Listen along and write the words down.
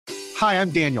Hi,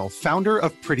 I'm Daniel, founder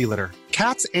of Pretty Litter.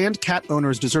 Cats and cat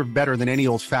owners deserve better than any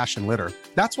old-fashioned litter.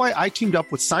 That's why I teamed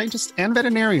up with scientists and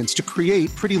veterinarians to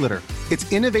create Pretty Litter.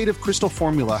 Its innovative crystal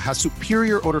formula has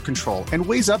superior odor control and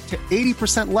weighs up to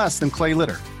 80% less than clay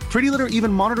litter. Pretty Litter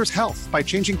even monitors health by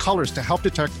changing colors to help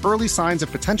detect early signs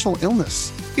of potential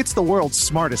illness. It's the world's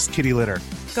smartest kitty litter.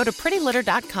 Go to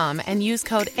prettylitter.com and use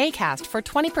code ACAST for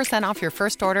 20% off your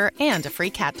first order and a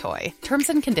free cat toy. Terms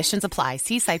and conditions apply.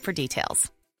 See site for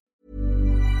details.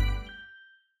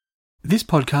 This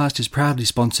podcast is proudly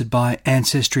sponsored by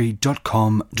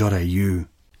Ancestry.com.au.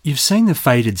 You've seen the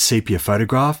faded sepia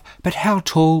photograph, but how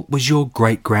tall was your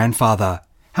great-grandfather?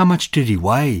 How much did he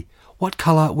weigh? What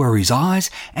colour were his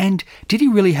eyes? And did he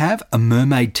really have a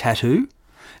mermaid tattoo?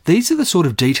 These are the sort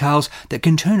of details that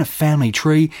can turn a family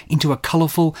tree into a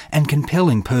colourful and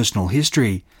compelling personal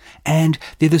history. And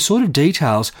they're the sort of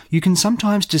details you can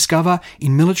sometimes discover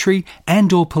in military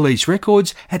and/or police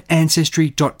records at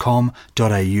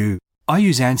Ancestry.com.au. I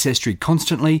use Ancestry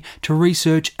constantly to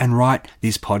research and write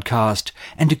this podcast,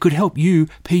 and it could help you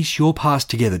piece your past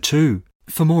together too.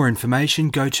 For more information,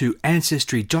 go to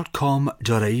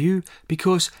Ancestry.com.au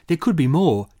because there could be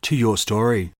more to your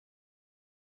story.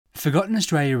 Forgotten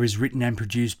Australia is written and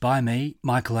produced by me,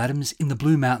 Michael Adams, in the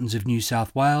Blue Mountains of New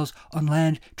South Wales on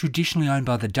land traditionally owned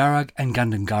by the Darug and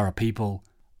Gundungurra people.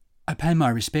 I pay my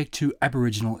respect to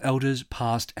Aboriginal elders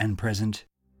past and present.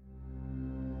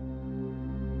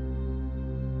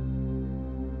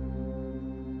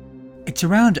 It's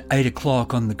around 8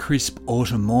 o'clock on the crisp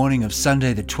autumn morning of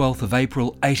Sunday the 12th of April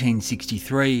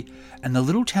 1863, and the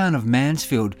little town of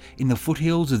Mansfield in the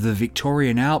foothills of the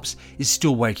Victorian Alps is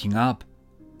still waking up.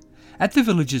 At the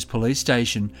village's police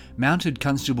station, Mounted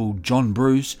Constable John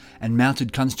Bruce and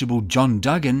Mounted Constable John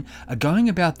Duggan are going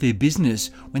about their business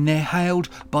when they're hailed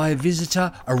by a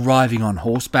visitor arriving on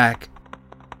horseback.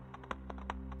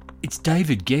 It's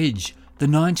David Gedge, the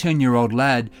 19-year-old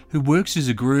lad who works as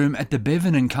a groom at the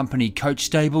Bevan and Company coach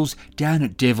stables down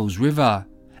at Devil's River,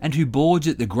 and who boards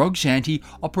at the grog shanty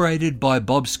operated by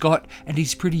Bob Scott and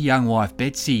his pretty young wife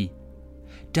Betsy.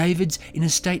 David's in a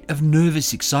state of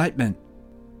nervous excitement.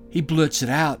 He blurts it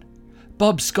out.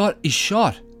 "Bob Scott is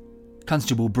shot."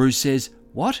 Constable Bruce says,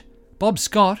 "What? Bob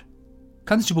Scott?"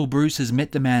 Constable Bruce has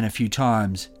met the man a few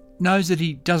times, knows that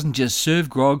he doesn't just serve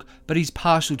grog, but he's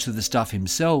partial to the stuff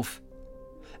himself.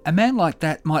 A man like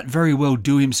that might very well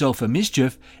do himself a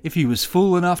mischief if he was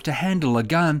fool enough to handle a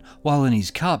gun while in his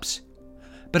cups.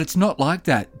 But it's not like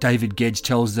that, David Gedge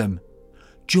tells them.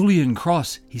 Julian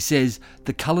Cross, he says,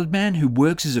 the coloured man who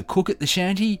works as a cook at the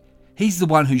shanty, he's the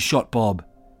one who shot Bob.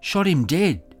 Shot him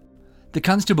dead. The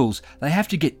constables, they have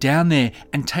to get down there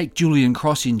and take Julian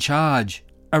Cross in charge.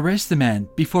 Arrest the man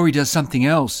before he does something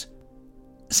else.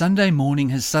 Sunday morning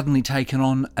has suddenly taken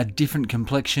on a different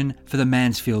complexion for the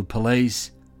Mansfield police.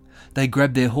 They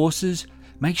grab their horses,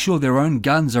 make sure their own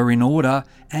guns are in order,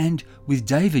 and, with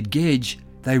David Gedge,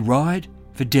 they ride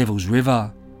for Devil's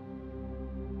River.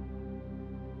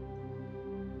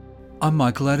 I'm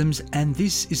Michael Adams, and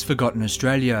this is Forgotten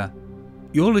Australia.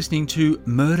 You're listening to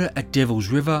Murder at Devil's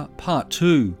River, Part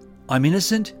 2. I'm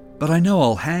innocent, but I know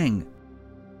I'll hang.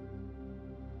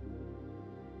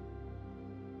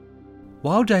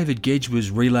 While David Gedge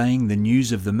was relaying the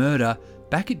news of the murder,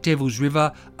 back at Devil's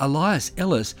River, Elias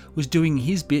Ellis was doing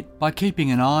his bit by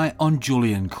keeping an eye on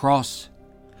Julian Cross.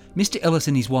 Mr. Ellis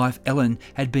and his wife Ellen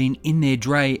had been in their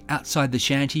dray outside the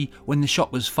shanty when the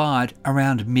shot was fired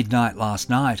around midnight last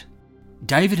night.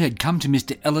 David had come to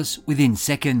Mr. Ellis within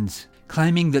seconds,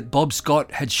 claiming that Bob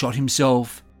Scott had shot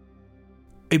himself.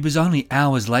 It was only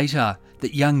hours later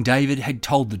that young David had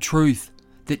told the truth,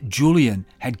 that Julian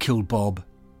had killed Bob.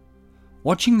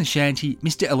 Watching the shanty,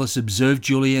 Mr. Ellis observed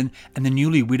Julian and the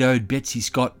newly widowed Betsy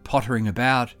Scott pottering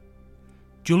about.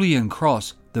 Julian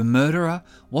Cross, the murderer,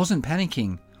 wasn't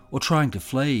panicking or trying to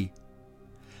flee.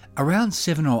 Around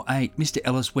 7 or 8, Mr.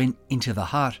 Ellis went into the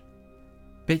hut.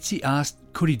 Betsy asked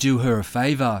could he do her a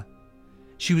favour.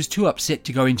 She was too upset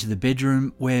to go into the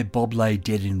bedroom where Bob lay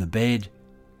dead in the bed.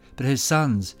 But her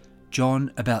sons, John,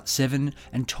 about 7,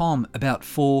 and Tom, about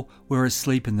 4, were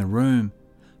asleep in the room.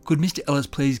 Could Mr. Ellis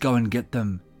please go and get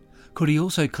them? Could he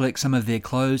also collect some of their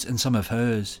clothes and some of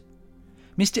hers?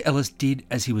 Mr. Ellis did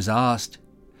as he was asked.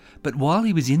 But while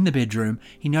he was in the bedroom,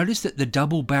 he noticed that the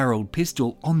double-barrelled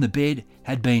pistol on the bed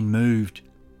had been moved.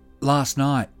 Last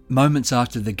night, moments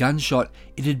after the gunshot,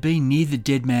 it had been near the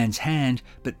dead man's hand,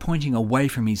 but pointing away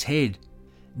from his head.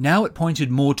 Now it pointed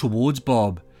more towards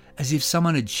Bob, as if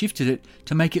someone had shifted it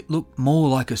to make it look more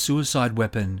like a suicide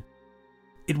weapon.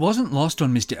 It wasn't lost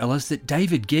on Mr. Ellis that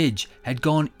David Gedge had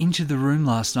gone into the room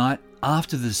last night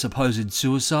after the supposed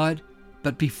suicide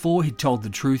But before he'd told the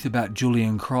truth about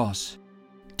Julian Cross,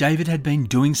 David had been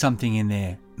doing something in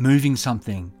there, moving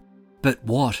something. But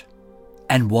what?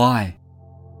 And why?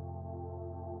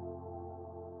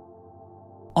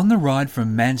 On the ride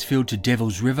from Mansfield to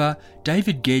Devil's River,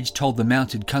 David Gedge told the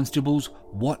mounted constables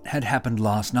what had happened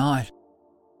last night.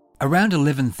 Around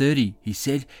 11:30, he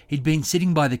said, he'd been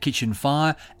sitting by the kitchen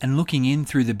fire and looking in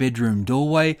through the bedroom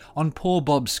doorway on poor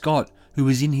Bob Scott, who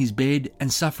was in his bed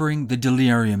and suffering the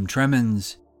delirium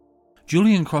tremens.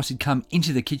 Julian Cross had come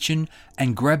into the kitchen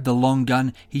and grabbed the long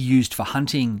gun he used for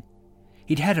hunting.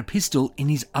 He'd had a pistol in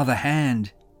his other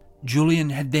hand.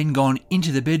 Julian had then gone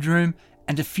into the bedroom,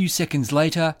 and a few seconds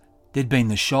later, there'd been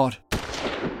the shot.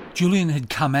 Julian had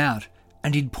come out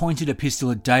and he'd pointed a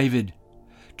pistol at David.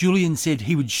 Julian said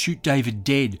he would shoot David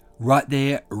dead right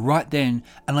there, right then,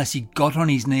 unless he got on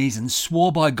his knees and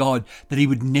swore by God that he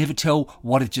would never tell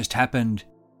what had just happened.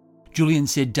 Julian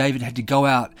said David had to go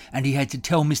out and he had to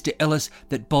tell Mr. Ellis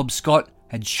that Bob Scott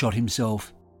had shot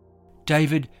himself.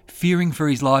 David, fearing for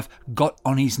his life, got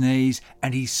on his knees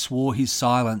and he swore his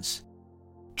silence.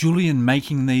 Julian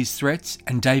making these threats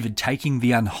and David taking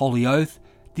the unholy oath,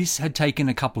 this had taken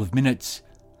a couple of minutes.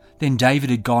 Then David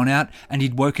had gone out and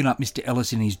he'd woken up Mr.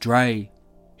 Ellis in his dray.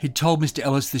 He'd told Mr.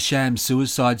 Ellis the sham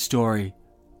suicide story.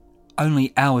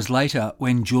 Only hours later,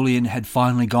 when Julian had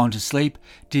finally gone to sleep,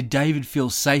 did David feel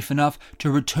safe enough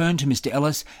to return to Mr.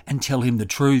 Ellis and tell him the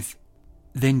truth.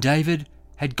 Then David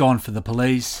had gone for the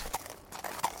police.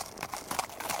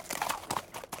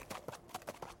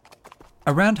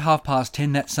 Around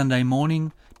 10:30 that Sunday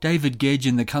morning, David Gedge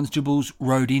and the constables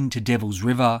rode in to Devil's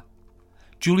River.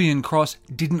 Julian Cross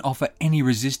didn't offer any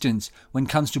resistance when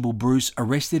Constable Bruce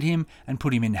arrested him and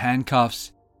put him in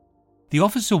handcuffs. The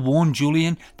officer warned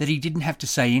Julian that he didn't have to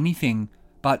say anything,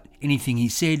 but anything he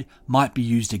said might be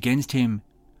used against him.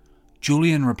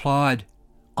 Julian replied,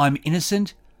 "I'm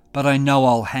innocent, but I know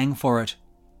I'll hang for it."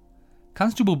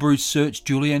 Constable Bruce searched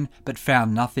Julian but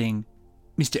found nothing.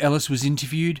 Mr. Ellis was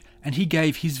interviewed and he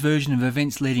gave his version of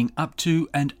events leading up to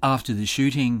and after the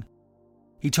shooting.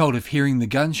 He told of hearing the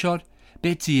gunshot,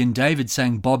 Betsy and David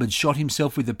saying Bob had shot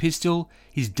himself with a pistol,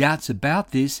 his doubts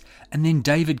about this, and then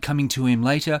David coming to him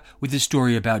later with a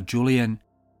story about Julian.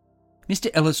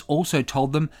 Mr. Ellis also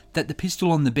told them that the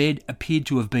pistol on the bed appeared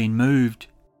to have been moved.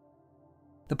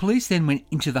 The police then went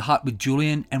into the hut with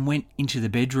Julian and went into the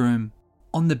bedroom.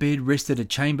 On the bed rested a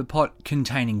chamber pot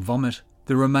containing vomit,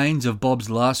 the remains of Bob's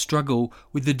last struggle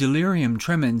with the delirium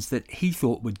tremens that he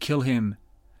thought would kill him.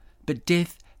 But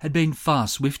death had been far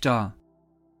swifter.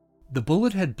 The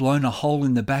bullet had blown a hole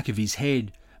in the back of his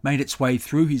head, made its way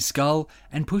through his skull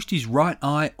and pushed his right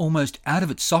eye almost out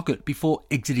of its socket before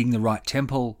exiting the right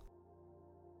temple.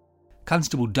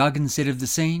 Constable Duggan said of the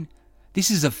scene,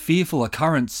 "This is a fearful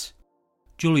occurrence."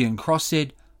 Julian Cross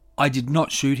said, "I did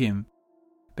not shoot him."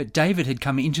 But David had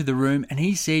come into the room and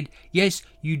he said, "Yes,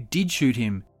 you did shoot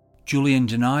him." Julian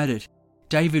denied it.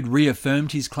 David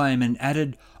reaffirmed his claim and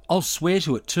added, "I'll swear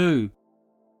to it too."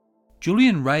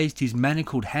 Julian raised his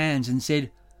manacled hands and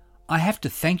said, "I have to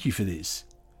thank you for this."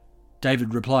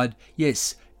 David replied,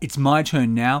 "Yes, it's my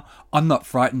turn now. I'm not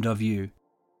frightened of you."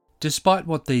 Despite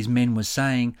what these men were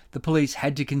saying, the police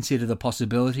had to consider the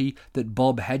possibility that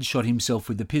Bob had shot himself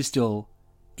with the pistol.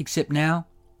 Except now,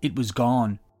 it was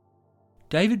gone.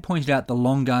 David pointed out the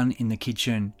long gun in the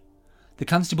kitchen. The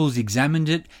constables examined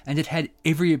it and it had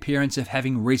every appearance of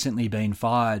having recently been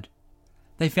fired.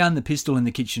 They found the pistol in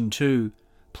the kitchen too,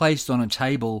 placed on a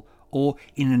table, or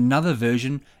in another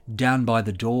version, down by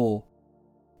the door.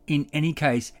 In any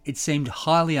case, it seemed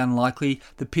highly unlikely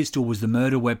the pistol was the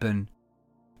murder weapon.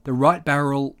 The right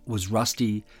barrel was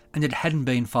rusty, and it hadn't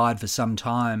been fired for some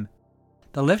time.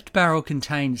 The left barrel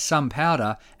contained some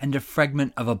powder and a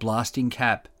fragment of a blasting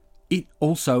cap. It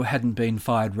also hadn't been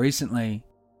fired recently.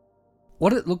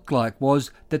 What it looked like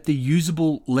was that the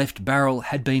usable left barrel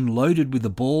had been loaded with a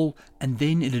ball and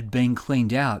then it had been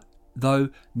cleaned out, though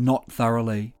not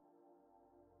thoroughly.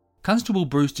 Constable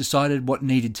Bruce decided what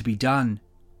needed to be done.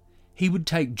 He would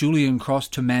take Julian Cross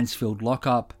to Mansfield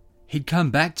lockup. He'd come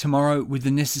back tomorrow with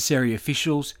the necessary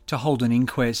officials to hold an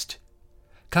inquest.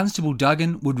 Constable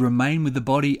Duggan would remain with the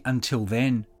body until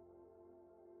then.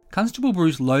 Constable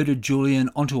Bruce loaded Julian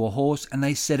onto a horse and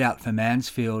they set out for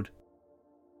Mansfield.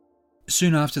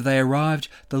 Soon after they arrived,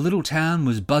 the little town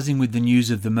was buzzing with the news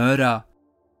of the murder.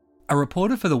 A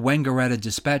reporter for the Wangaratta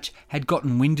Dispatch had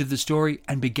gotten wind of the story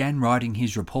and began writing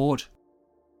his report.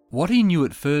 What he knew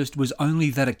at first was only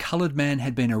that a coloured man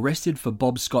had been arrested for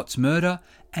Bob Scott's murder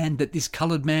and that this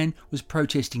coloured man was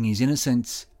protesting his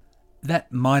innocence.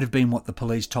 That might have been what the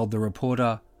police told the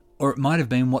reporter, or it might have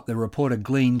been what the reporter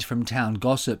gleaned from town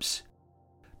gossips.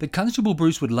 But Constable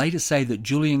Bruce would later say that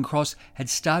Julian Cross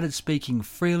had started speaking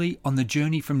freely on the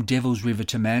journey from Devils River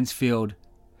to Mansfield.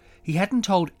 He hadn't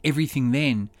told everything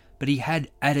then, but he had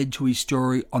added to his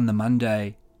story on the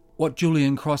Monday. What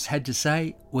Julian Cross had to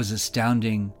say was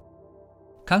astounding.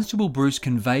 Constable Bruce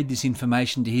conveyed this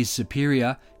information to his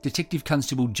superior, Detective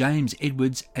Constable James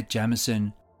Edwards at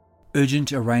Jamison.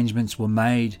 Urgent arrangements were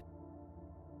made.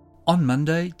 On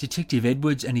Monday, Detective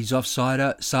Edwards and his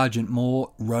offsider, Sergeant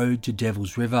Moore, rode to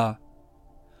Devils River.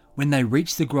 When they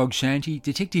reached the grog shanty,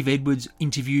 Detective Edwards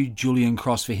interviewed Julian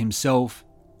Cross for himself,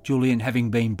 Julian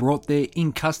having been brought there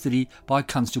in custody by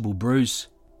Constable Bruce.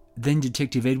 Then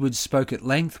Detective Edwards spoke at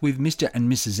length with Mr. and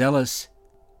Mrs. Ellis.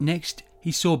 Next,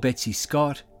 he saw Betsy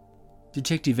Scott.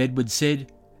 Detective Edwards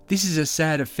said, "This is a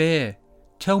sad affair.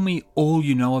 Tell me all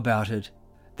you know about it."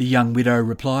 The young widow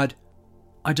replied,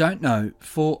 "I don't know,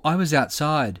 for I was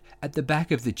outside, at the back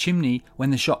of the chimney,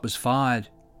 when the shot was fired."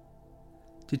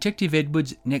 Detective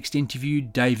Edwards next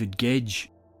interviewed David Gedge.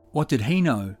 What did he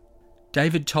know?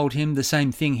 David told him the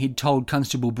same thing he'd told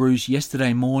Constable Bruce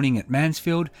yesterday morning at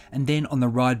Mansfield and then on the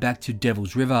ride back to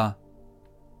Devils River.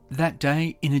 That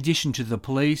day, in addition to the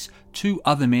police, 2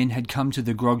 other men had come to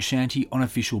the grog shanty on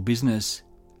official business.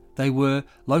 They were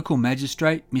local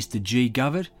magistrate Mr. G.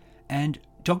 Govett and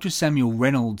Dr. Samuel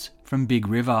Reynolds from Big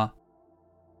River.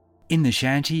 In the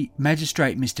shanty,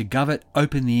 Magistrate Mr. Govett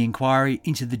opened the inquiry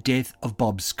into the death of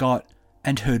Bob Scott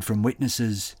and heard from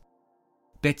witnesses.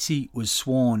 Betsy was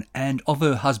sworn, and of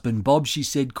her husband Bob she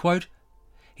said, quote,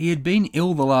 "He had been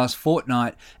ill the last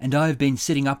fortnight, and I have been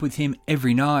sitting up with him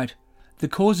every night. The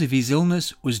cause of his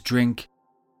illness was drink.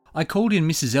 I called in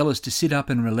Mrs. Ellis to sit up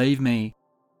and relieve me.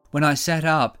 When I sat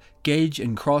up, Gedge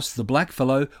and Cross, the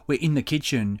blackfellow, were in the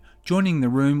kitchen, joining the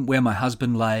room where my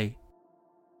husband lay."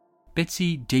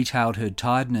 Betsy detailed her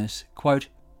tiredness, quote,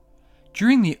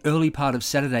 "During the early part of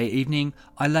Saturday evening,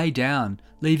 I lay down,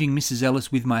 leaving Mrs.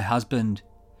 Ellis with my husband.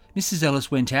 Mrs. Ellis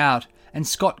went out, and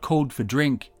Scott called for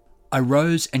drink. I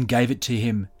rose and gave it to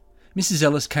him. Mrs.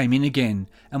 Ellis came in again,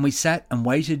 and we sat and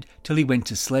waited till he went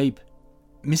to sleep.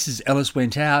 Mrs. Ellis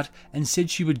went out and said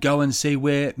she would go and see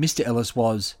where Mr. Ellis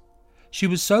was. She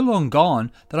was so long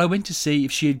gone that I went to see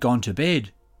if she had gone to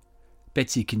bed."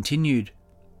 Betsy continued,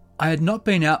 "I had not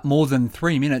been out more than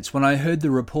 3 minutes when I heard the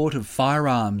report of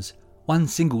firearms, 1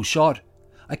 single shot.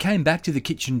 I came back to the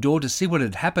kitchen door to see what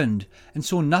had happened and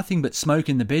saw nothing but smoke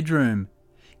in the bedroom.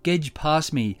 Gedge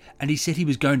passed me and he said he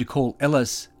was going to call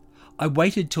Ellis. I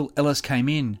waited till Ellis came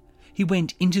in. He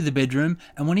went into the bedroom,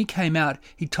 and when he came out,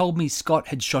 he told me Scott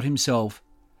had shot himself.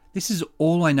 This is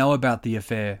all I know about the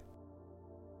affair."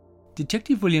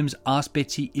 Detective Williams asked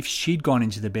Betsy if she'd gone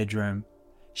into the bedroom.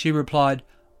 She replied,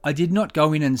 "I did not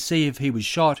go in and see if he was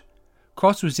shot.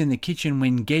 Cross was in the kitchen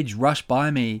when Gedge rushed by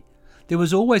me. There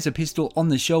was always a pistol on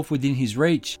the shelf within his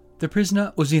reach. The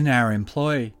prisoner was in our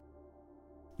employ."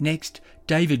 Next,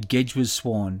 David Gedge was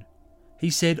sworn. He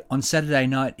said on Saturday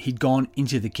night he'd gone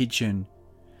into the kitchen.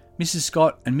 Mrs.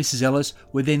 Scott and Mrs. Ellis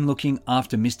were then looking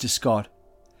after Mr. Scott.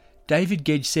 David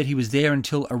Gedge said he was there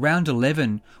until around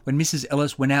 11 when Mrs.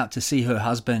 Ellis went out to see her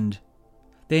husband.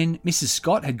 Then Mrs.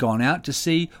 Scott had gone out to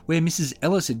see where Mrs.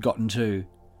 Ellis had gotten to.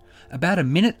 About a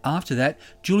minute after that,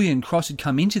 Julian Cross had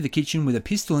come into the kitchen with a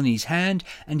pistol in his hand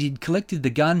and he'd collected the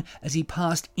gun as he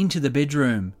passed into the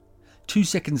bedroom. 2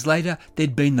 seconds later,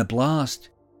 there'd been the blast.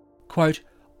 Quote,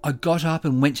 "I got up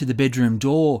and went to the bedroom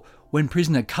door when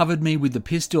prisoner covered me with the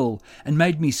pistol and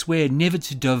made me swear never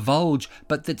to divulge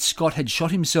but that Scott had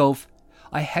shot himself.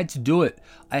 I had to do it.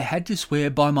 I had to swear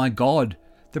by my God.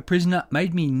 The prisoner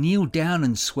made me kneel down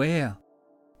and swear."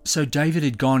 So David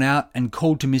had gone out and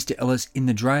called to Mr. Ellis in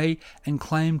the dray and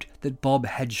claimed that Bob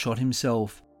had shot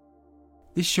himself.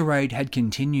 This charade had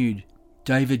continued,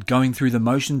 David going through the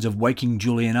motions of waking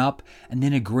Julian up and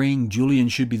then agreeing Julian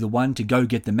should be the one to go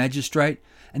get the magistrate,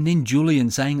 and then Julian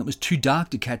saying it was too dark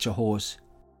to catch a horse.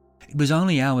 It was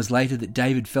only hours later that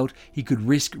David felt he could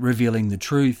risk revealing the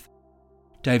truth.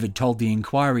 David told the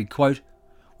inquiry, quote,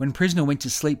 "When prisoner went to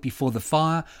sleep before the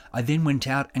fire, I then went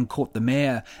out and caught the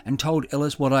mare and told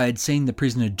Ellis what I had seen the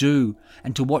prisoner do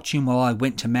and to watch him while I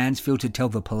went to Mansfield to tell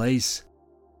the police."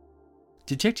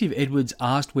 Detective Edwards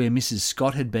asked where Mrs.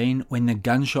 Scott had been when the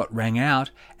gunshot rang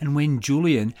out and when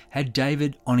Julian had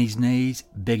David on his knees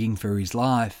begging for his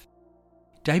life.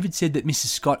 David said that Mrs.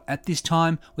 Scott at this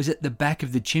time was at the back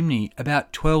of the chimney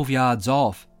about 12 yards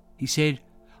off. He said,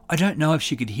 "I don't know if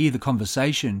she could hear the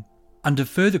conversation." Under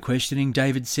further questioning,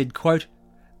 David said, quote,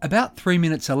 "About 3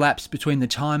 minutes elapsed between the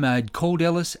time I had called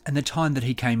Ellis and the time that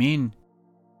he came in."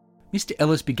 Mr.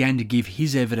 Ellis began to give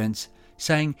his evidence,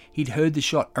 saying he'd heard the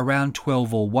shot around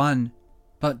 12 or 1.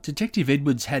 But Detective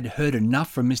Edwards had heard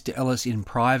enough from Mr. Ellis in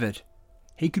private.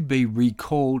 He could be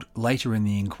recalled later in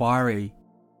the inquiry.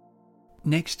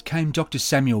 Next came Dr.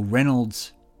 Samuel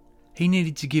Reynolds. He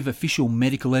needed to give official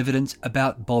medical evidence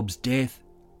about Bob's death.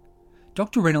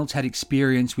 Dr. Reynolds had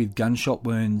experience with gunshot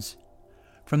wounds.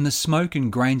 From the smoke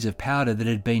and grains of powder that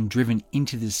had been driven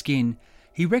into the skin,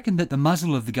 he reckoned that the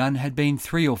muzzle of the gun had been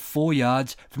 3 or 4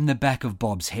 yards from the back of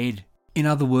Bob's head. In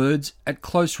other words, at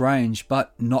close range,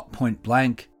 but not point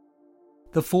blank.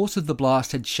 The force of the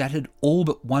blast had shattered all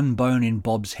but one bone in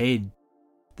Bob's head.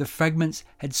 The fragments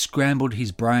had scrambled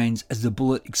his brains as the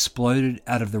bullet exploded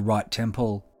out of the right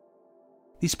temple.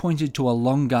 This pointed to a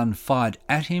long gun fired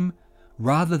at him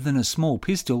rather than a small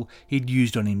pistol he'd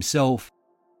used on himself.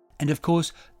 And of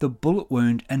course, the bullet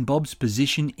wound and Bob's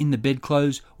position in the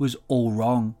bedclothes was all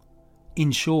wrong.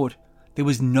 In short, there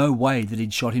was no way that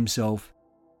he'd shot himself.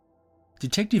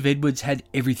 Detective Edwards had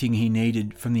everything he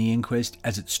needed from the inquest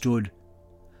as it stood.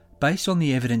 Based on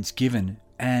the evidence given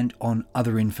and on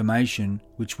other information,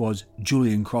 which was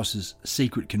Julian Cross's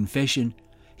secret confession,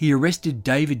 he arrested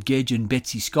David Gedge and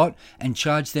Betsy Scott and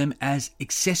charged them as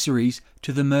accessories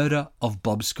to the murder of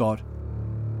Bob Scott.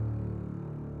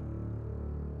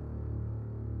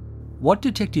 What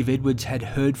Detective Edwards had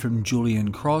heard from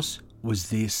Julian Cross was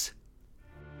this.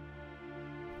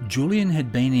 Julian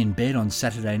had been in bed on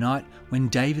Saturday night when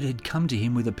David had come to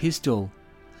him with a pistol.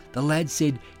 The lad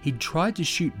said he'd tried to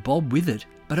shoot Bob with it,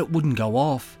 but it wouldn't go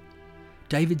off.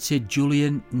 David said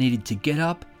Julian needed to get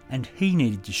up and he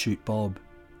needed to shoot Bob.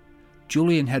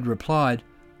 Julian had replied,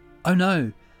 "Oh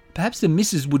no, perhaps the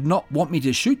missus would not want me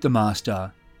to shoot the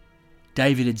master."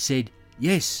 David had said,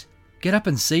 "Yes, get up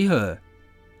and see her."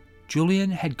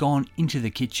 Julian had gone into the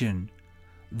kitchen.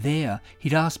 There,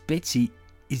 he'd asked Betsy,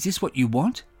 "Is this what you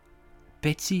want?"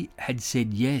 Betsy had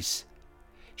said yes.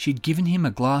 She'd given him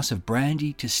a glass of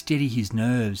brandy to steady his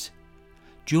nerves.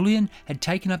 Julian had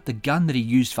taken up the gun that he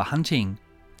used for hunting.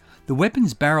 The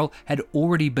weapon's barrel had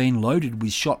already been loaded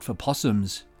with shot for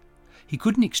possums. He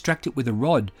couldn't extract it with a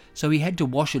rod, so he had to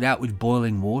wash it out with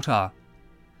boiling water.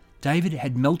 David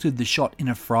had melted the shot in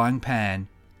a frying pan.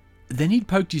 Then he'd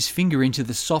poked his finger into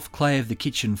the soft clay of the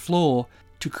kitchen floor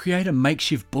to create a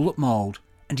makeshift bullet mould,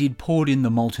 and he'd poured in the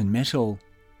molten metal.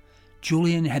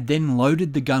 Julian had then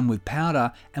loaded the gun with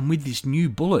powder and with this new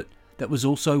bullet that was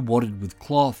also wadded with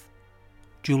cloth.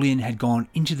 Julian had gone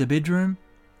into the bedroom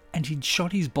and he'd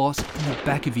shot his boss in the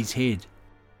back of his head.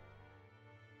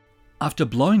 After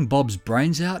blowing Bob's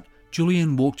brains out,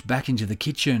 Julian walked back into the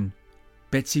kitchen.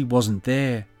 Betsy wasn't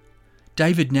there.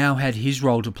 David now had his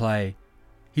role to play.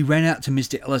 He ran out to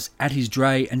Mr. Ellis at his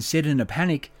dray and said in a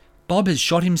panic, "Bob has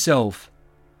shot himself."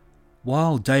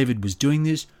 While David was doing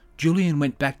this, Julian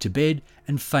went back to bed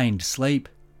and feigned sleep.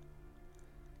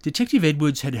 Detective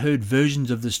Edwards had heard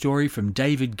versions of the story from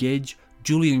David Gedge,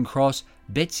 Julian Cross,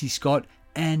 Betsy Scott,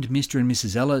 and Mr. and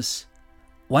Mrs. Ellis.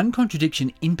 One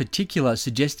contradiction in particular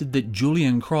suggested that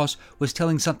Julian Cross was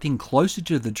telling something closer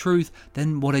to the truth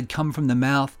than what had come from the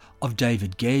mouth of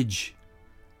David Gedge.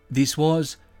 This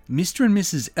was, Mr. and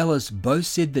Mrs. Ellis both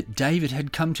said that David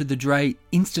had come to the dray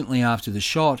instantly after the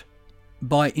shot.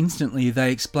 By instantly,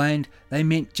 they explained, they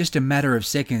meant just a matter of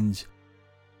seconds.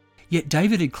 Yet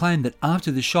David had claimed that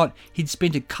after the shot, he'd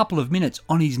spent a couple of minutes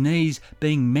on his knees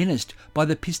being menaced by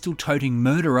the pistol-toting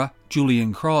murderer,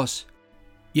 Julian Cross.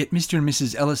 Yet Mr. and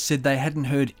Mrs. Ellis said they hadn't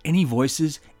heard any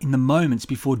voices in the moments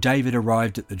before David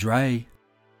arrived at the dray.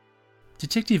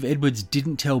 Detective Edwards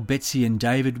didn't tell Betsy and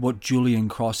David what Julian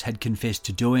Cross had confessed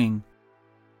to doing.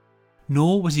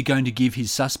 Nor was he going to give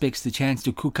his suspects the chance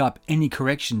to cook up any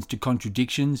corrections to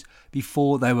contradictions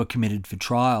before they were committed for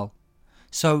trial.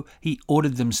 So he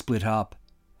ordered them split up.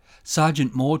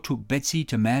 Sergeant Moore took Betsy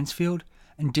to Mansfield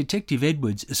and Detective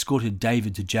Edwards escorted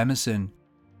David to Jamison.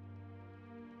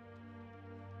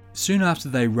 Soon after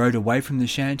they rode away from the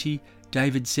shanty,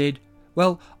 David said,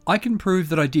 "Well, I can prove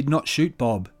that I did not shoot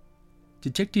Bob."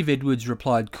 Detective Edwards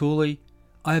replied coolly,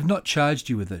 "I have not charged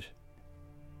you with it."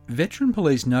 Veteran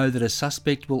police know that a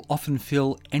suspect will often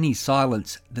fill any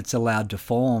silence that's allowed to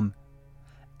form.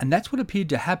 And that's what appeared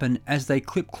to happen as they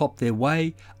clip-clopped their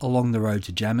way along the road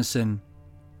to Jamison.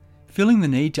 Feeling the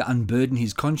need to unburden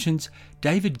his conscience,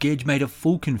 David Gedge made a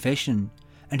full confession,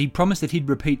 and he promised that he'd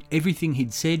repeat everything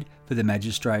he'd said for the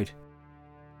magistrate.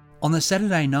 On the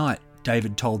Saturday night,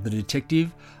 David told the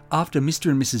detective, after Mr.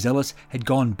 and Mrs. Ellis had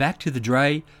gone back to the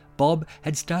dray, Bob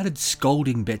had started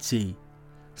scolding Betsy.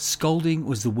 Scolding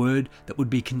was the word that would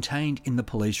be contained in the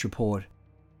police report.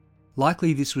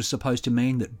 Likely this was supposed to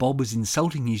mean that Bob was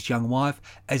insulting his young wife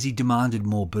as he demanded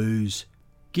more booze.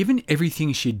 Given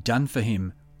everything she'd done for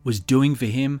him, was doing for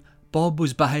him, Bob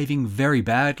was behaving very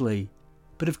badly.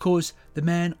 but of course the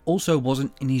man also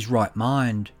wasn't in his right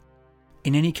mind.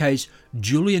 In any case,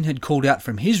 Julian had called out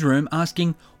from his room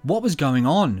asking what was going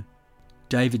on.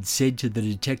 David said to the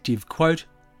detective, quote,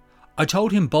 "I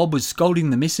told him Bob was scolding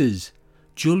the missus.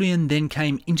 Julian then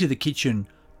came into the kitchen,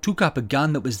 took up a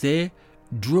gun that was there,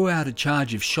 drew out a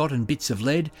charge of shot and bits of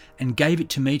lead and gave it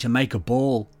to me to make a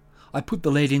ball. I put the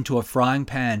lead into a frying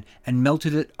pan and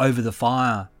melted it over the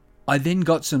fire. I then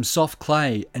got some soft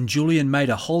clay and Julian made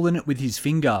a hole in it with his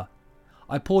finger.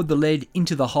 I poured the lead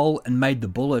into the hole and made the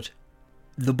bullet.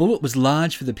 The bullet was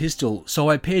large for the pistol, so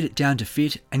I pared it down to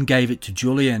fit and gave it to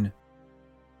Julian.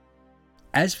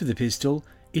 As for the pistol,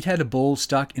 it had a ball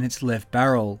stuck in its left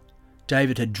barrel.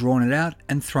 David had drawn it out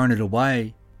and thrown it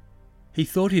away. He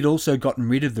thought he'd also gotten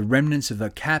rid of the remnants of the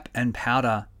cap and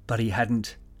powder, but he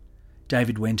hadn't."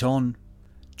 David went on.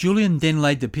 "Julian then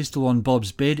laid the pistol on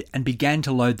Bob's bed and began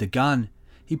to load the gun.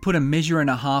 He put a measure and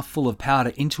a half full of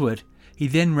powder into it. He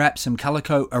then wrapped some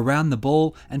calico around the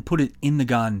ball and put it in the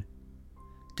gun."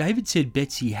 David said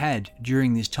Betsy had,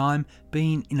 during this time,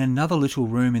 been in another little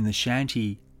room in the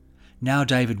shanty. Now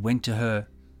David went to her.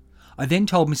 "I then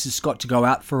told Mrs. Scott to go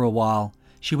out for a while.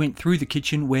 She went through the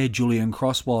kitchen where Julian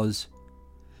Cross was."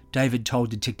 David told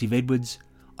Detective Edwards,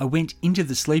 "I went into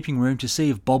the sleeping room to see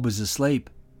if Bob was asleep.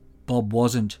 Bob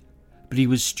wasn't, but he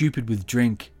was stupid with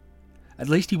drink. At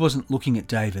least he wasn't looking at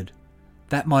David.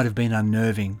 That might have been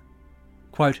unnerving."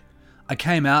 Quote, "I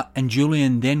came out and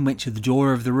Julian then went to the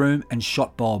door of the room and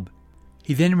shot Bob.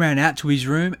 He then ran out to his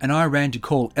room and I ran to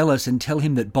call Ellis and tell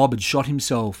him that Bob had shot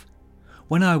himself.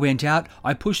 When I went out,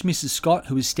 I pushed Mrs. Scott,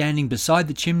 who was standing beside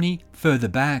the chimney, further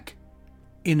back."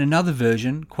 In another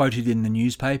version, quoted in the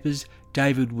newspapers,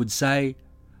 David would say,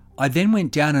 "I then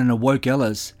went down and awoke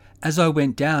Ellis. As I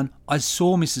went down, I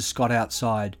saw Mrs. Scott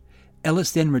outside.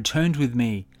 Ellis then returned with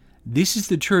me. This is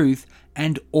the truth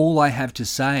and all I have to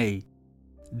say.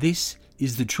 This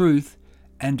is the truth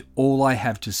and all I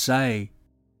have to say."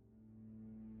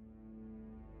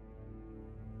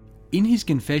 In his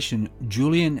confession,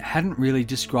 Julian hadn't really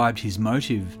described his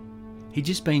motive. He'd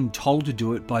just been told to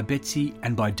do it by Betsy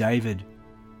and by David.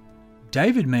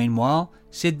 David, meanwhile,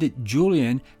 said that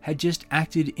Julian had just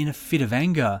acted in a fit of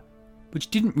anger, which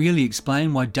didn't really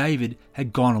explain why David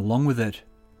had gone along with it.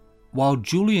 While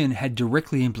Julian had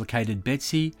directly implicated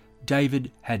Betsy,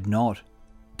 David had not.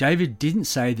 David didn't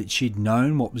say that she'd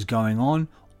known what was going on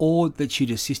or that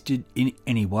she'd assisted in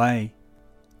any way.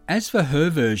 As for her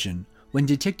version, when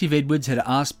Detective Edwards had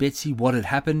asked Betsy what had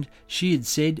happened, she had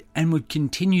said, and would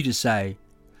continue to say,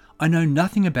 "I know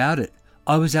nothing about it.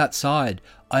 I was outside.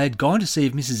 I had gone to see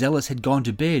if Mrs. Ellis had gone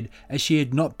to bed, as she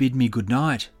had not bid me good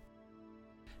night."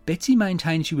 Betsy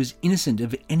maintained she was innocent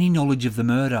of any knowledge of the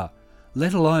murder,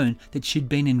 let alone that she'd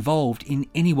been involved in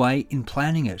any way in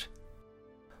planning it.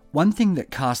 One thing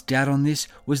that cast doubt on this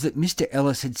was that Mr.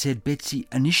 Ellis had said Betsy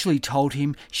initially told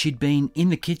him she'd been in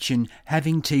the kitchen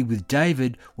having tea with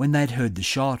David when they'd heard the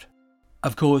shot.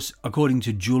 Of course, according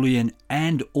to Julian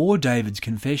and or David's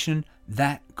confession,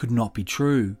 that could not be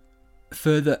true.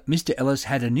 Further, Mr. Ellis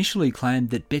had initially claimed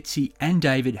that Betsy and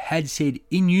David had said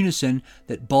in unison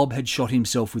that Bob had shot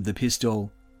himself with the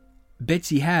pistol.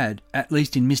 Betsy had, at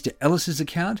least in Mr. Ellis's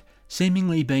account,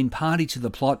 seemingly been party to the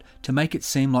plot to make it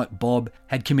seem like Bob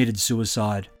had committed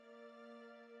suicide.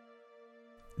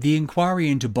 The inquiry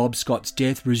into Bob Scott's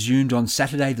death resumed on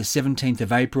Saturday the 17th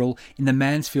of April in the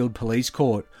Mansfield Police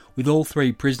Court, with all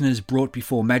three prisoners brought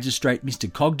before Magistrate Mr.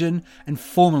 Cogden and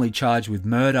formally charged with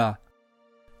murder.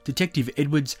 Detective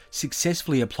Edwards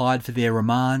successfully applied for their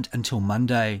remand until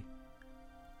Monday.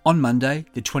 On Monday,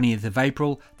 the 20th of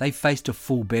April, they faced a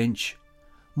full bench.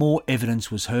 More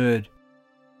evidence was heard.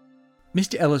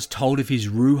 Mr. Ellis told of his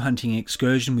roo hunting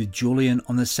excursion with Julian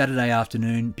on the Saturday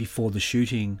afternoon before the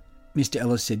shooting. Mr.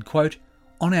 Ellis said, quote,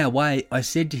 "On our way, I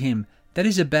said to him, 'That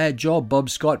is a bad job, Bob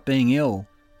Scott being ill.'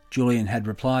 Julian had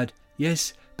replied,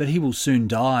 'Yes, but he will soon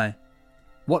die.'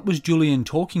 What was Julian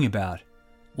talking about?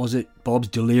 Was it Bob's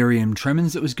delirium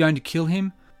tremens that was going to kill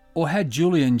him? Or had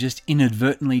Julian just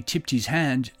inadvertently tipped his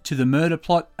hand to the murder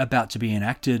plot about to be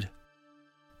enacted?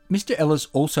 Mr. Ellis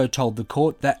also told the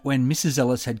court that when Mrs.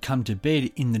 Ellis had come to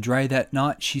bed in the dray that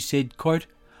night, she said, quote,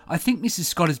 "I think Mrs.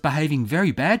 Scott is behaving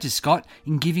very bad to Scott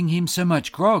in giving him so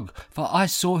much grog, for I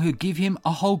saw her give him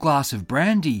a whole glass of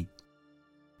brandy."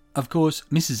 Of course,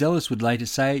 Mrs. Ellis would later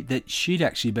say that she'd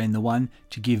actually been the one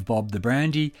to give Bob the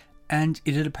brandy, and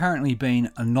it had apparently been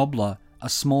a nobbler, a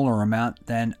smaller amount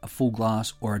than a full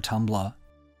glass or a tumbler.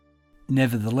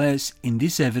 Nevertheless, in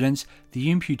this evidence,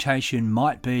 the imputation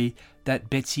might be that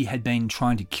Betsy had been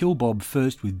trying to kill Bob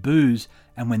first with booze,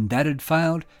 and when that had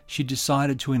failed, she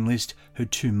decided to enlist her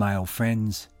two male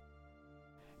friends.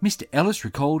 Mr. Ellis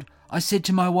recalled, "I said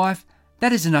to my wife,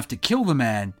 'That is enough to kill the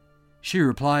man.' She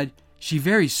replied, 'She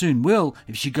very soon will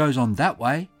if she goes on that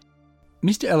way.'"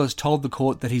 Mr. Ellis told the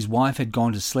court that his wife had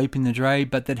gone to sleep in the dray,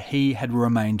 but that he had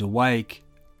remained awake.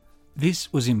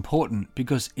 This was important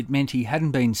because it meant he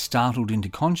hadn't been startled into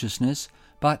consciousness,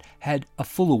 but had a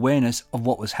full awareness of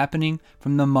what was happening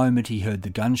from the moment he heard the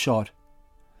gunshot.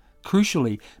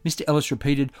 Crucially, Mr. Ellis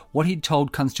repeated what he'd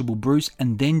told Constable Bruce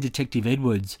and then Detective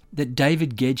Edwards, that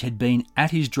David Gedge had been at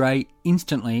his dray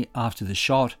instantly after the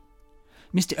shot.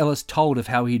 Mr. Ellis told of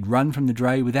how he'd run from the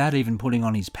dray without even putting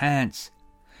on his pants.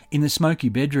 In the smoky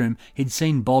bedroom, he'd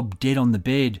seen Bob dead on the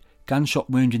bed, gunshot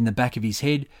wound in the back of his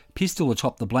head, pistol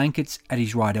atop the blankets at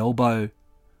his right elbow.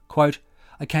 Quote,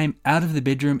 "I came out of the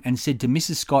bedroom and said to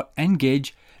Mrs. Scott and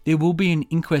Gedge, 'There will be an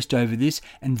inquest over this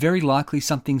and very likely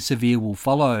something severe will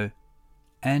follow.'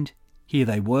 And here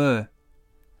they were."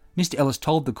 Mr. Ellis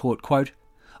told the court, quote,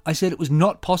 "I said it was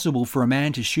not possible for a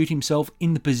man to shoot himself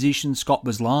in the position Scott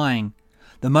was lying.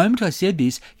 The moment I said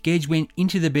this, Gedge went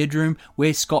into the bedroom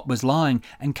where Scott was lying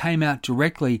and came out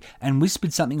directly and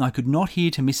whispered something I could not hear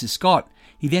to Mrs. Scott.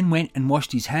 He then went and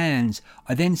washed his hands.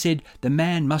 I then said the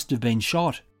man must have been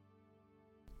shot."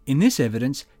 In this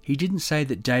evidence, he didn't say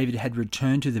that David had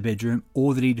returned to the bedroom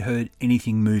or that he'd heard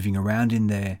anything moving around in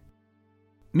there.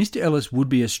 Mr. Ellis would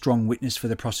be a strong witness for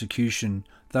the prosecution,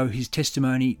 though his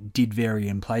testimony did vary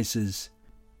in places.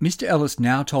 Mr. Ellis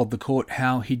now told the court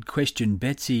how he'd questioned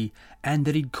Betsy and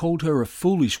that he'd called her a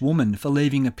foolish woman for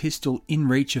leaving a pistol in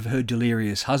reach of her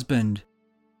delirious husband.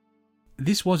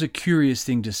 This was a curious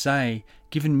thing to say,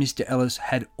 given Mr. Ellis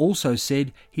had also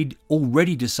said he'd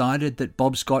already decided that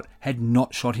Bob Scott had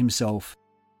not shot himself.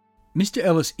 Mr.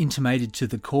 Ellis intimated to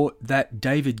the court that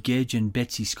David Gedge and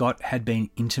Betsy Scott had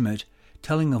been intimate,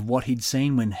 telling of what he'd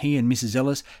seen when he and Mrs.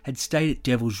 Ellis had stayed at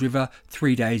Devil's River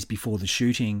 3 days before the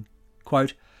shooting.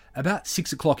 Quote, "About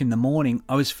 6 o'clock in the morning,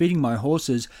 I was feeding my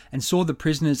horses and saw the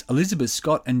prisoners Elizabeth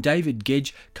Scott and David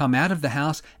Gedge come out of the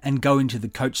house and go into the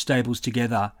coach stables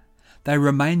together. They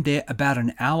remained there about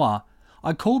an hour.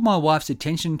 I called my wife's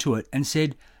attention to it and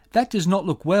said, 'That does not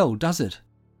look well, does it?'"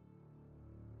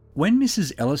 When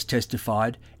Mrs. Ellis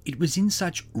testified, it was in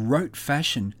such rote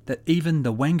fashion that even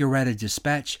the Wangaratta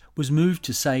Dispatch was moved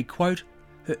to say, quote,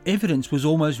 "Her evidence was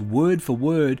almost word for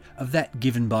word of that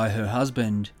given by her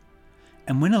husband."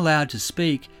 And when allowed to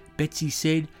speak, Betsy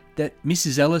said that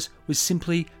Mrs. Ellis was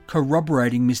simply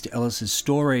corroborating Mr. Ellis's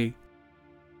story.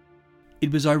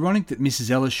 It was ironic that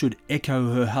Mrs. Ellis should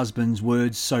echo her husband's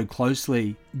words so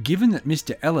closely, given that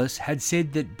Mr. Ellis had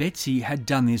said that Betsy had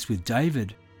done this with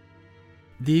David.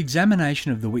 The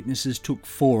examination of the witnesses took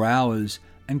 4 hours,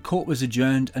 and court was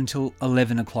adjourned until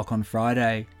 11 o'clock on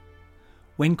Friday.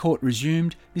 When court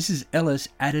resumed, Mrs. Ellis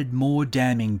added more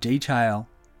damning detail.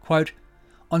 Quote,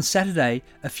 "On Saturday,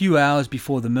 a few hours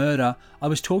before the murder, I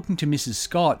was talking to Mrs.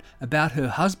 Scott about her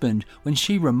husband when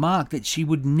she remarked that she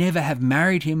would never have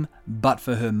married him but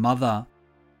for her mother."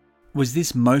 Was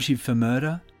this motive for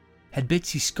murder? Had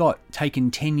Betsy Scott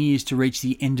taken 10 years to reach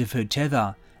the end of her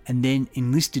tether and then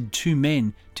enlisted 2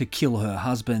 men to kill her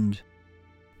husband?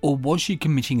 Or was she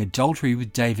committing adultery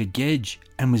with David Gedge,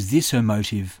 and was this her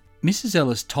motive? Mrs.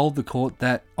 Ellis told the court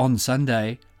that on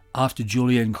Sunday, after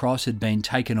Julian Cross had been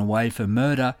taken away for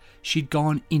murder, she'd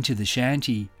gone into the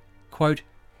shanty. Quote,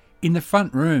 "In the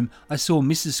front room, I saw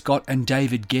Mrs. Scott and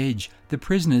David Gedge, the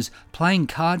prisoners, playing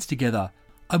cards together.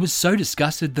 I was so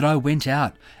disgusted that I went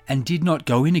out and did not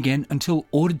go in again until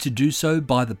ordered to do so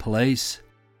by the police."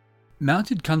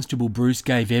 Mounted Constable Bruce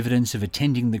gave evidence of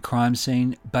attending the crime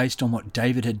scene based on what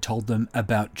David had told them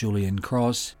about Julian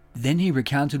Cross. Then he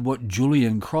recounted what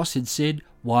Julian Cross had said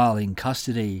while in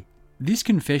custody. This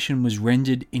confession was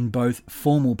rendered in both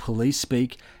formal police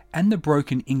speak and the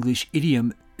broken English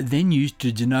idiom then used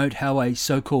to denote how a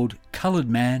so-called coloured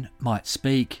man might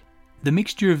speak. The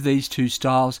mixture of these two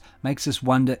styles makes us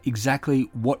wonder exactly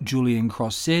what Julian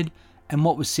Cross said and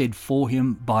what was said for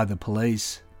him by the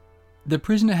police. The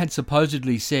prisoner had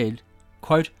supposedly said,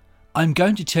 quote, "I'm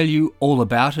going to tell you all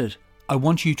about it. I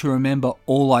want you to remember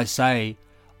all I say.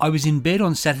 I was in bed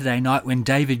on Saturday night when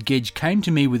David Gedge came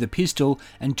to me with a pistol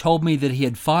and told me that he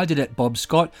had fired it at Bob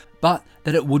Scott, but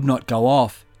that it would not go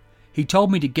off. He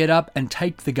told me to get up and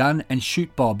take the gun and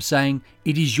shoot Bob, saying,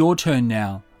 'It is your turn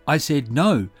now.' I said,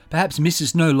 'No, perhaps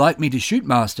Mrs. No like me to shoot,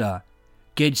 master.'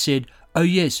 Gedge said, 'Oh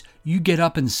yes, you get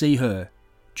up and see her.'"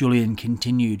 Julian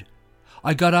continued,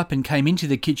 "I got up and came into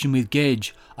the kitchen with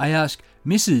Gedge. I asked,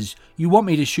 'Mrs., you want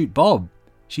me to shoot Bob?'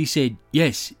 She said,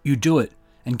 'Yes, you do it,'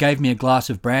 and gave me a glass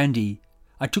of brandy.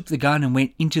 I took the gun and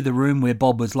went into the room where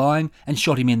Bob was lying and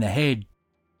shot him in the head."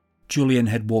 Julian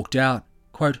had walked out.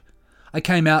 Quote, I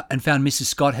came out and found Mrs.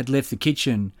 Scott had left the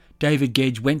kitchen. David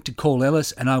Gedge went to call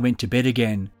Ellis and I went to bed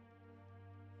again.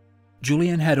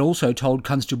 Julian had also told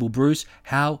Constable Bruce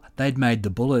how they'd made the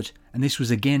bullet, and this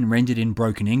was again rendered in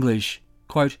broken English.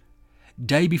 Quote,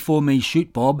 "Day before me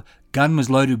shoot Bob, gun was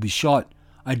loaded with shot.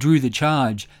 I drew the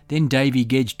charge. Then Davy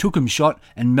Gedge took 'em shot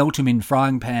and melt 'em in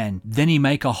frying pan. Then he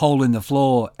make a hole in the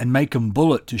floor and make 'em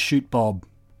bullet to shoot Bob."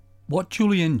 What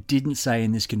Julian didn't say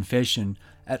in this confession,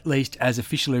 at least as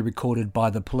officially recorded by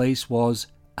the police, was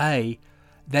A,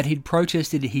 that he'd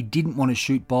protested he didn't want to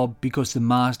shoot Bob because the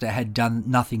master had done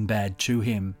nothing bad to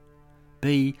him.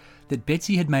 B, that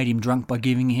Betsy had made him drunk by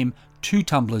giving him 2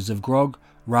 tumblers of grog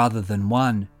rather than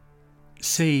 1.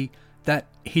 C, that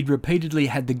he'd repeatedly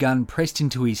had the gun pressed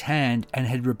into his hand and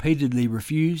had repeatedly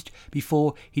refused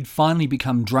before he'd finally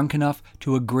become drunk enough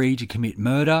to agree to commit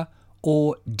murder.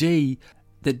 Or D,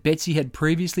 that Betsy had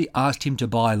previously asked him to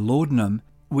buy laudanum,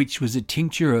 which was a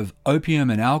tincture of opium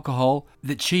and alcohol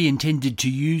that she intended to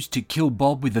use to kill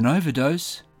Bob with an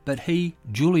overdose, but he,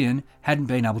 Julian, hadn't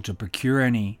been able to procure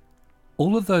any.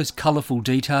 All of those colourful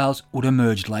details would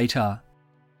emerge later.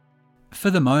 For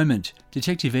the moment,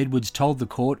 Detective Edwards told the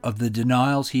court of the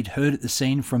denials he'd heard at the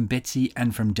scene from Betsy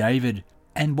and from David,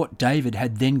 and what David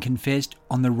had then confessed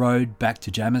on the road back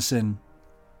to Jamison.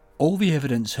 All the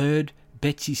evidence heard,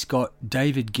 Betsy Scott,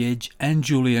 David Gedge and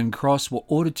Julian Cross were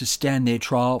ordered to stand their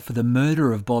trial for the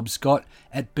murder of Bob Scott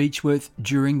at Beechworth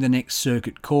during the next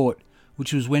Circuit Court,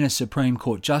 which was when a Supreme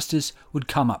Court Justice would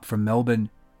come up from Melbourne.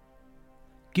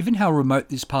 Given how remote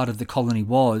this part of the colony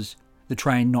was, the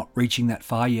train not reaching that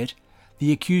far yet,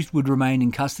 the accused would remain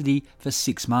in custody for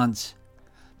 6 months.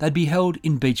 They'd be held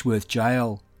in Beechworth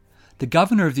Jail. The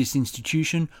governor of this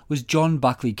institution was John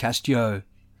Buckley Castio.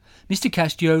 Mr.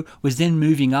 Castio was then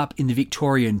moving up in the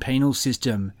Victorian penal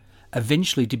system,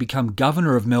 eventually to become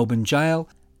governor of Melbourne Jail,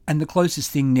 and the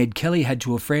closest thing Ned Kelly had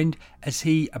to a friend as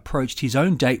he approached his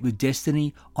own date with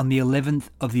destiny on the 11th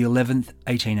of the 11th,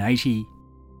 1880.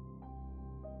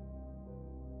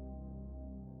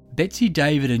 Betsy,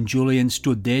 David and Julian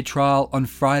stood their trial on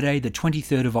Friday the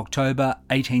 23rd of October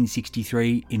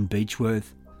 1863 in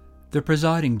Beechworth. The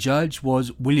presiding judge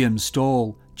was William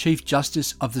Stawell, Chief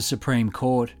Justice of the Supreme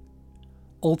Court.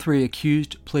 All 3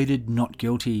 accused pleaded not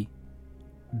guilty.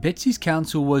 Betsy's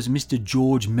counsel was Mr.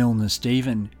 George Milner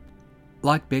Stephen.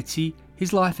 Like Betsy,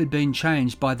 his life had been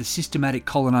changed by the systematic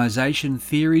colonisation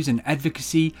theories and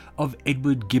advocacy of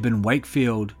Edward Gibbon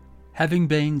Wakefield, having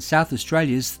been South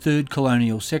Australia's 3rd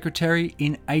colonial secretary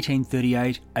in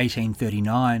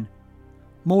 1838-1839.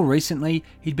 More recently,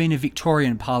 he'd been a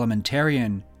Victorian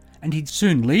parliamentarian, and he'd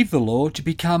soon leave the law to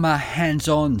become a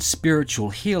hands-on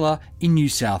spiritual healer in New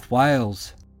South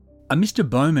Wales. A Mr.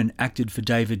 Bowman acted for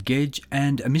David Gedge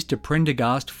and a Mr.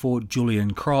 Prendergast for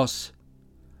Julian Cross.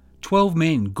 12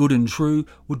 men, good and true,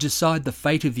 would decide the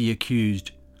fate of the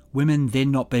accused, women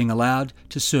then not being allowed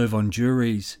to serve on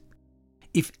juries.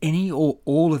 If any or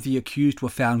all of the accused were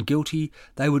found guilty,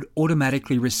 they would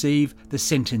automatically receive the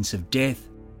sentence of death.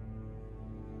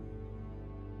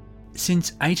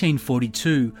 Since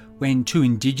 1842, when 2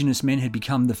 Indigenous men had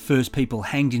become the first people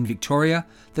hanged in Victoria,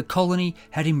 the colony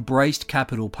had embraced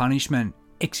capital punishment,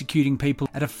 executing people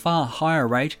at a far higher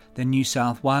rate than New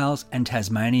South Wales and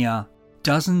Tasmania.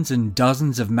 Dozens and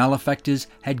dozens of malefactors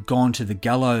had gone to the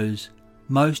gallows,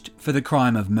 most for the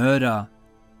crime of murder.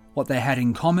 What they had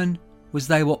in common was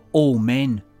they were all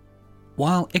men.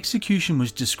 While execution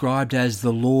was described as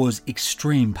the law's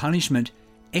extreme punishment,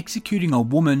 executing a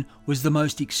woman was the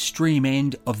most extreme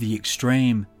end of the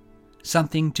extreme,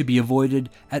 something to be avoided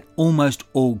at almost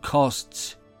all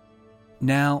costs.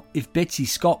 Now, if Betsy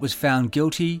Scott was found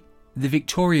guilty, the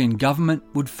Victorian government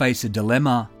would face a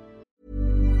dilemma.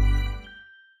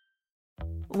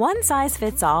 One size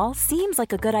fits all seems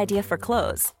like a good idea for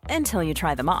clothes until you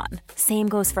try them on. Same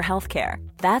goes for healthcare.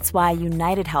 That's why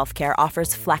United Healthcare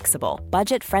offers flexible,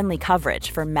 budget-friendly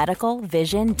coverage for medical,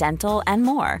 vision, dental, and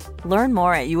more. Learn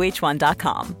more at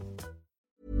uh1.com.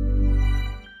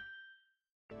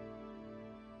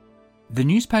 The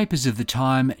newspapers of the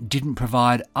time didn't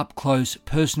provide up-close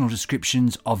personal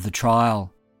descriptions of the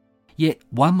trial. Yet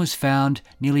one was found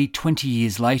nearly 20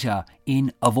 years later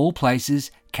in, of all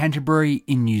places, Canterbury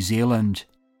in New Zealand.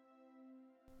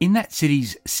 In that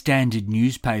city's Standard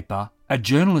newspaper, a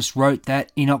journalist wrote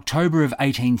that in October of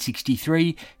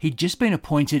 1863 he'd just been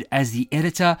appointed as the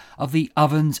editor of the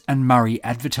Ovens and Murray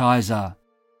Advertiser.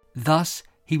 Thus,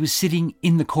 he was sitting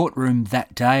in the courtroom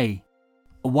that day.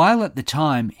 While at the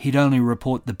time he'd only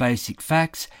report the basic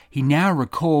facts, he now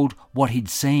recalled what he'd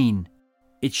seen.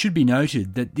 It should be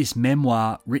noted that this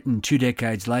memoir, written 2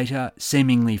 decades later,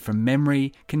 seemingly from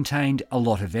memory, contained a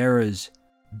lot of errors.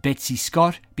 Betsy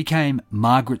Scott became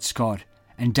Margaret Scott,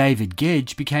 and David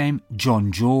Gedge became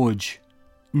John George.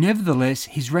 Nevertheless,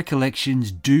 his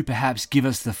recollections do perhaps give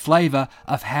us the flavour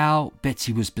of how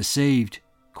Betsy was perceived.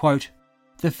 Quote,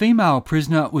 "The female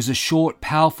prisoner was a short,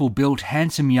 powerful-built,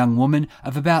 handsome young woman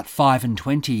of about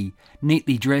 25,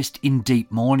 neatly dressed in deep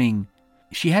mourning.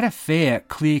 She had a fair,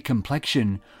 clear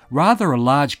complexion, rather a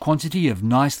large quantity of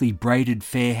nicely braided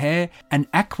fair hair, an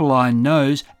aquiline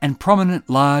nose, and prominent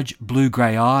large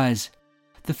blue-grey eyes.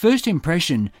 The first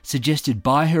impression suggested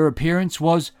by her appearance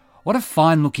was, what a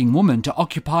fine-looking woman to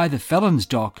occupy the felon's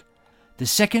dock. The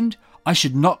second, I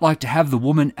should not like to have the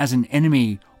woman as an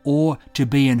enemy, or to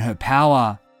be in her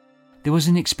power. There was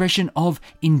an expression of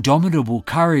indomitable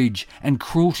courage and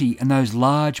cruelty in those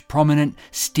large, prominent,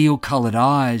 steel-coloured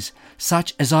eyes,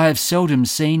 such as I have seldom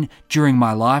seen during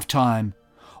my lifetime.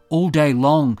 All day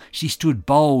long she stood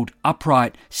bold,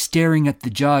 upright, staring at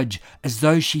the judge, as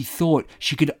though she thought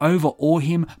she could overawe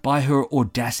him by her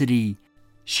audacity.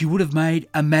 She would have made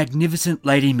a magnificent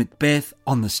Lady Macbeth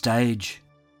on the stage."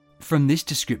 From this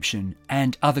description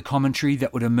and other commentary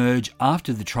that would emerge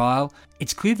after the trial,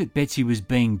 it's clear that Betsy was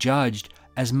being judged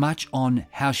as much on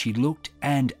how she looked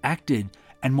and acted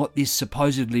and what this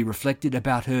supposedly reflected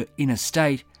about her inner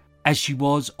state as she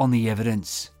was on the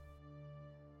evidence.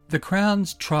 The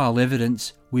Crown's trial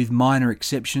evidence, with minor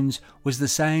exceptions, was the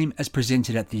same as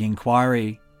presented at the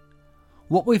inquiry.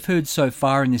 What we've heard so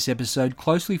far in this episode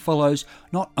closely follows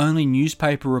not only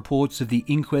newspaper reports of the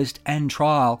inquest and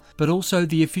trial, but also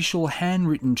the official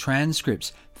handwritten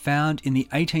transcripts found in the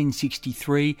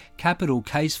 1863 capital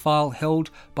case file held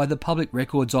by the Public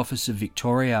Records Office of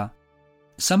Victoria.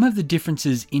 Some of the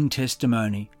differences in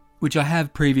testimony, which I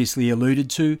have previously alluded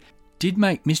to, did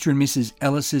make Mr. and Mrs.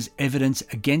 Ellis's evidence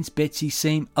against Betsy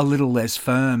seem a little less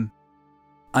firm.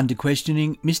 Under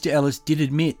questioning, Mr. Ellis did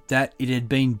admit that it had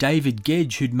been David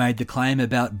Gedge who'd made the claim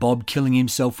about Bob killing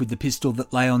himself with the pistol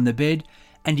that lay on the bed,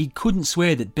 and he couldn't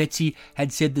swear that Betsy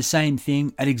had said the same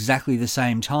thing at exactly the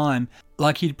same time,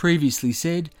 like he'd previously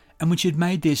said, and which had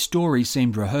made their story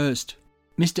seem rehearsed.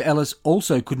 Mr. Ellis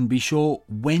also couldn't be sure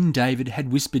when David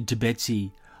had whispered to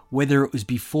Betsy, whether it was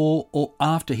before or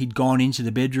after he'd gone into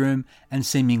the bedroom and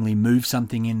seemingly moved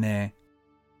something in there.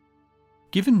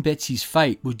 Given Betsy's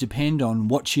fate would depend on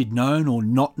what she'd known or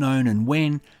not known and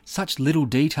when, such little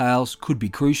details could be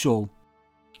crucial.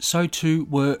 So too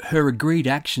were her agreed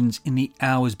actions in the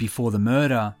hours before the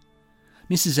murder.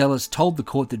 Mrs. Ellis told the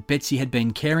court that Betsy had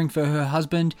been caring for her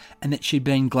husband and that she'd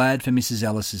been glad for Mrs.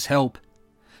 Ellis's help.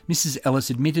 Mrs. Ellis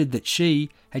admitted that she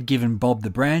had given Bob the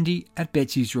brandy at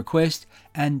Betsy's request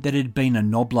and that it had been a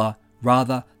nobbler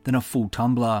rather than a full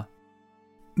tumbler.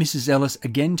 Mrs. Ellis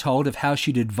again told of how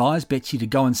she'd advised Betsy to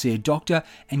go and see a doctor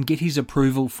and get his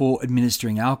approval for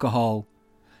administering alcohol.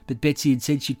 But Betsy had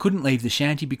said she couldn't leave the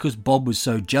shanty because Bob was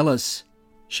so jealous.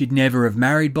 She'd never have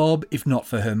married Bob if not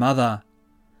for her mother.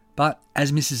 But,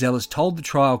 as Mrs. Ellis told the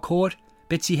trial court,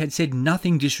 Betsy had said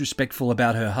nothing disrespectful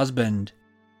about her husband.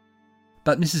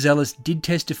 But Mrs. Ellis did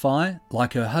testify,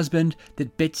 like her husband,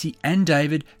 that Betsy and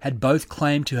David had both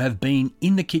claimed to have been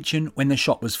in the kitchen when the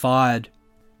shot was fired.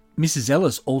 Mrs.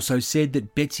 Ellis also said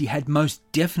that Betsy had most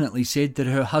definitely said that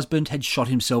her husband had shot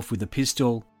himself with a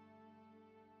pistol.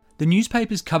 The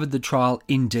newspapers covered the trial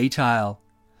in detail.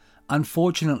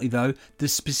 Unfortunately, though, the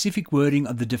specific wording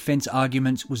of the defence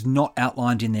arguments was not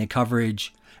outlined in their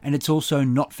coverage, and it's also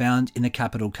not found in the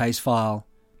capital case file.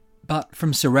 But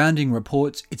from surrounding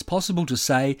reports, it's possible to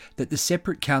say that the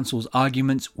separate counsel's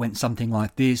arguments went something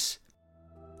like this.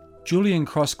 Julian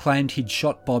Cross claimed he'd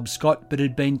shot Bob Scott but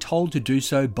had been told to do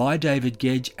so by David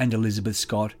Gedge and Elizabeth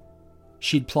Scott.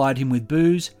 She'd plied him with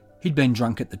booze, he'd been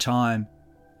drunk at the time.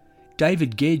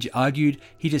 David Gedge argued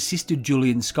he'd assisted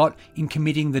Julian Scott in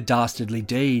committing the dastardly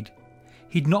deed.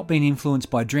 He'd not been influenced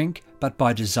by drink but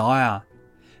by desire.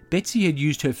 Betsy had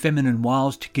used her feminine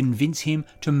wiles to convince him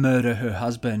to murder her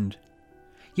husband.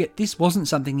 Yet this wasn't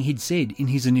something he'd said in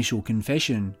his initial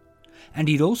confession. And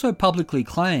he'd also publicly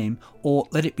claim, or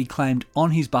let it be claimed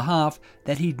on his behalf,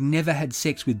 that he'd never had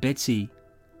sex with Betsy.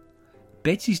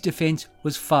 Betsy's defence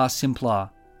was far simpler.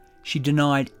 She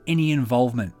denied any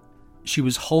involvement. She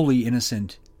was wholly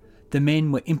innocent. The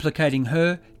men were implicating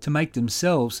her to make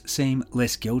themselves seem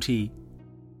less guilty.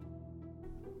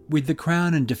 With the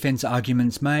Crown and defence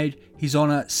arguments made, His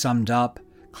Honour summed up,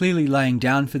 clearly laying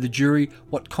down for the jury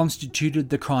what constituted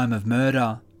the crime of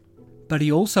murder. But he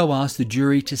also asked the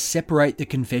jury to separate the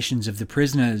confessions of the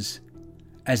prisoners.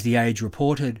 As The Age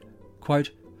reported,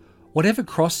 quote, "Whatever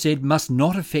Cross said must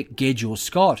not affect Gedge or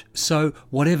Scott, so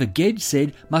whatever Gedge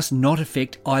said must not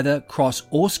affect either Cross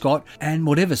or Scott, and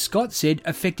whatever Scott said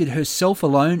affected herself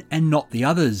alone and not the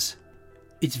others."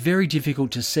 It's very difficult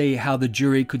to see how the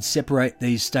jury could separate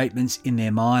these statements in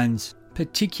their minds,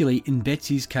 particularly in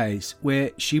Betsy's case, where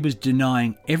she was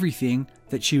denying everything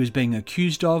that she was being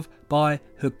accused of by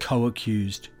her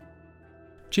co-accused.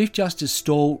 Chief Justice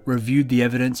Stawell reviewed the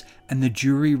evidence and the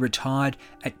jury retired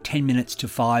at 10 minutes to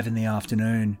 5 in the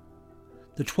afternoon.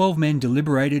 The 12 men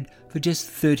deliberated for just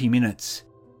 30 minutes.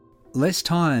 Less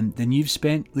time than you've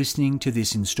spent listening to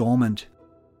this instalment.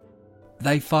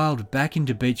 They filed back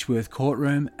into Beechworth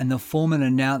courtroom and the foreman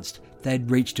announced they'd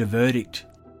reached a verdict.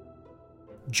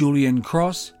 Julian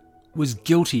Cross was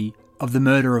guilty of the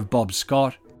murder of Bob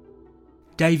Scott.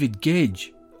 David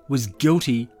Gedge was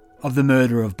guilty of the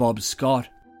murder of Bob Scott.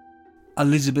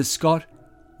 Elizabeth Scott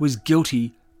was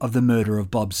guilty of the murder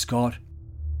of Bob Scott.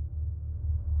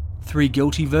 3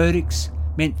 guilty verdicts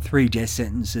meant 3 death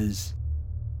sentences.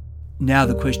 Now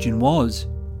the question was,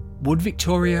 would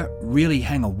Victoria really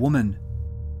hang a woman?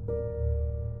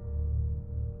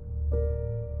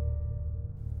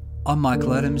 I'm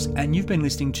Michael Adams and you've been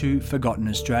listening to Forgotten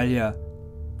Australia.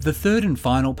 The third and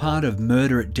final part of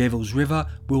Murder at Devil's River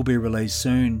will be released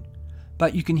soon,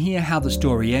 but you can hear how the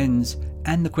story ends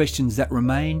and the questions that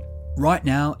remain right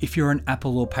now if you're an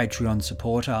Apple or Patreon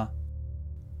supporter.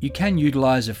 You can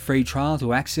utilise a free trial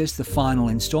to access the final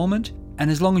instalment,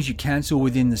 and as long as you cancel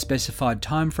within the specified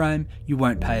time frame, you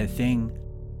won't pay a thing.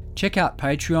 Check out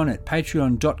Patreon at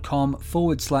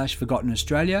patreon.com/Forgotten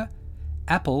Australia,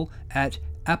 Apple at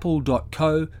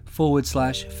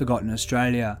apple.co/Forgotten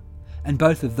Australia, and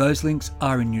both of those links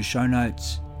are in your show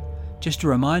notes. Just a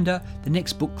reminder, the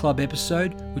next book club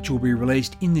episode, which will be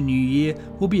released in the new year,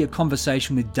 will be a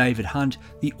conversation with David Hunt,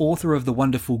 the author of the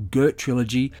wonderful Gert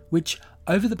trilogy, which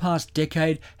over the past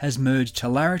decade has merged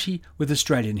hilarity with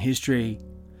Australian history.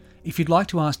 If you'd like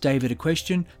to ask David a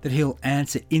question that he'll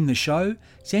answer in the show,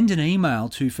 send an email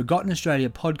to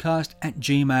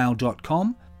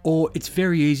forgottenaustraliapodcast@gmail.com, or it's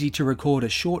very easy to record a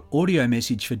short audio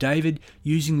message for David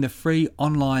using the free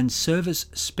online service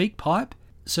SpeakPipe.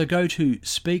 So go to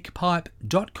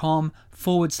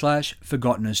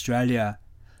speakpipe.com/Forgotten Australia.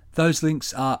 Those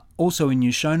links are also in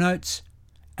your show notes.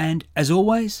 And as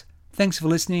always, thanks for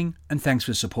listening and thanks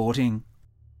for supporting.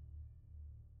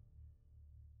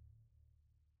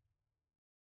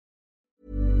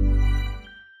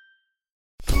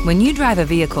 When you drive a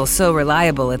vehicle so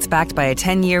reliable it's backed by a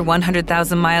 10-year,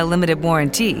 100,000-mile limited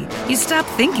warranty, you stop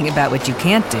thinking about what you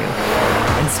can't do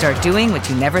and start doing what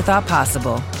you never thought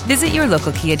possible. Visit your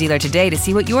local Kia dealer today to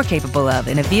see what you're capable of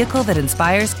in a vehicle that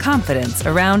inspires confidence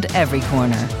around every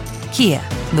corner. Kia,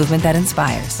 movement that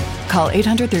inspires. Call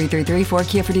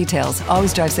 800-333-4KIA for details.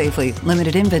 Always drive safely.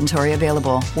 Limited inventory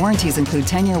available. Warranties include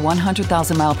 10-year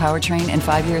 100,000-mile powertrain and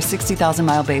 5-year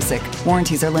 60,000-mile basic.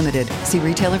 Warranties are limited. See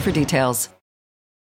retailer for details.